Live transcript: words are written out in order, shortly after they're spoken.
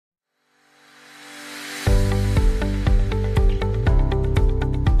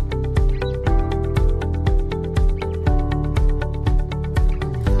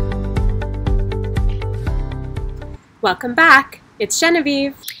welcome back. It's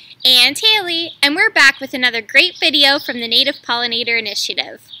Genevieve and Hayley, and we're back with another great video from the Native Pollinator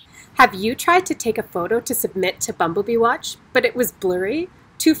Initiative. Have you tried to take a photo to submit to Bumble Bee Watch, but it was blurry,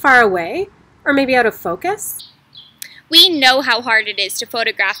 too far away, or maybe out of focus? We know how hard it is to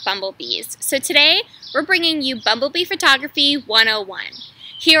photograph bumblebees, so today we're bringing you Bumblebee Photography 101.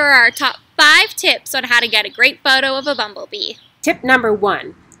 Here are our top 5 tips on how to get a great photo of a bumblebee. Tip number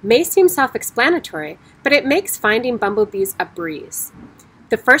 1 may seem self-explanatory, but it makes finding bumblebees a breeze.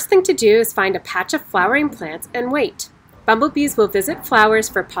 The first thing to do is find a patch of flowering plants and wait. Bumblebees will visit flowers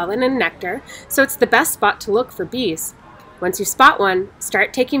for pollen and nectar, so it's the best spot to look for bees. Once you spot one,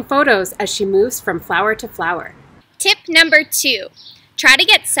 start taking photos as she moves from flower to flower. Tip number 2, try to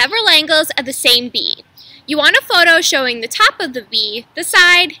get several angles of the same bee. You want a photo showing the top of the bee, the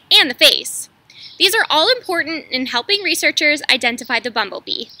side, and the face. These are all important in helping researchers identify the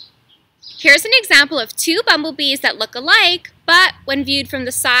bumblebee. Here's an example of 2 bumblebees that look alike, but when viewed from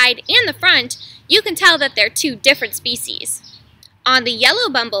the side and the front, you can tell that they're 2 different species. On the yellow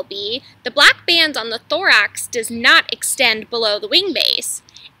bumblebee, the black band on the thorax does not extend below the wing base,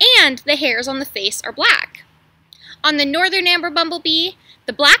 and the hairs on the face are black. On the northern amber bumblebee,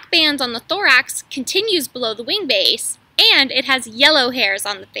 the black band on the thorax continues below the wing base, and it has yellow hairs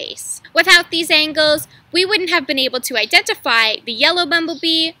on the face. Without these angles, we wouldn't have been able to identify the yellow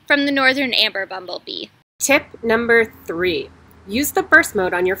bumblebee from the northern amber bumblebee. Tip number 3. Use the burst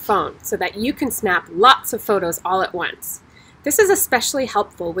mode on your phone so that you can snap lots of photos all at once. This is especially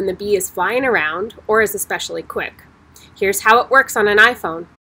helpful when the bee is flying around or is especially quick. Here's how it works on an iPhone.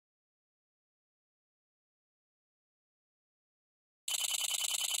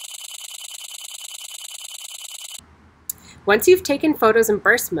 Once you've taken photos in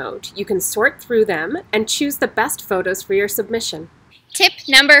burst mode, you can sort through them and choose the best photos for your submission. Tip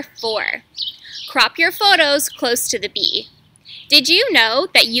number 4. Crop your photos close to the bee. Did you know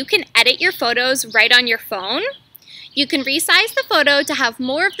that you can edit your photos right on your phone? You can resize the photo to have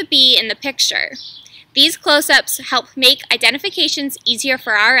more of the bee in the picture. These close-ups help make identifications easier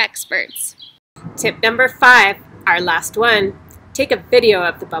for our experts. Tip number 5, our last one. Take a video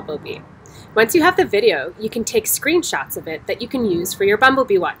of the bumblebee. Once you have the video, you can take screenshots of it that you can use for your Bumble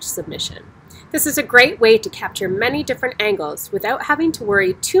Bee Watch submission. This is a great way to capture many different angles without having to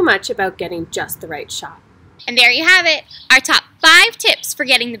worry too much about getting just the right shot. And there you have it, our top 5 tips for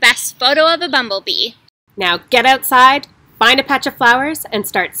getting the best photo of a bumblebee. Now get outside, find a patch of flowers, and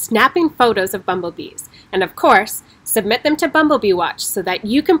start snapping photos of bumblebees. And of course, submit them to Bumble Bee Watch so that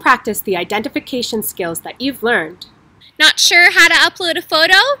you can practice the identification skills that you've learned. Not sure how to upload a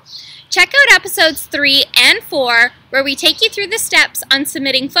photo? Check out episodes 3 and 4, where we take you through the steps on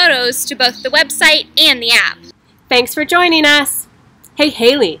submitting photos to both the website and the app. Thanks for joining us! Hey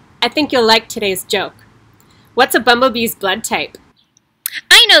Hayley, I think you'll like today's joke. What's a bumblebee's blood type?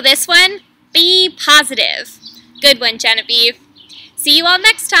 I know this one. B positive. Good one, Genevieve. See you all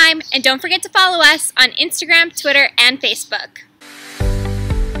next time, and don't forget to follow us on Instagram, Twitter, and Facebook.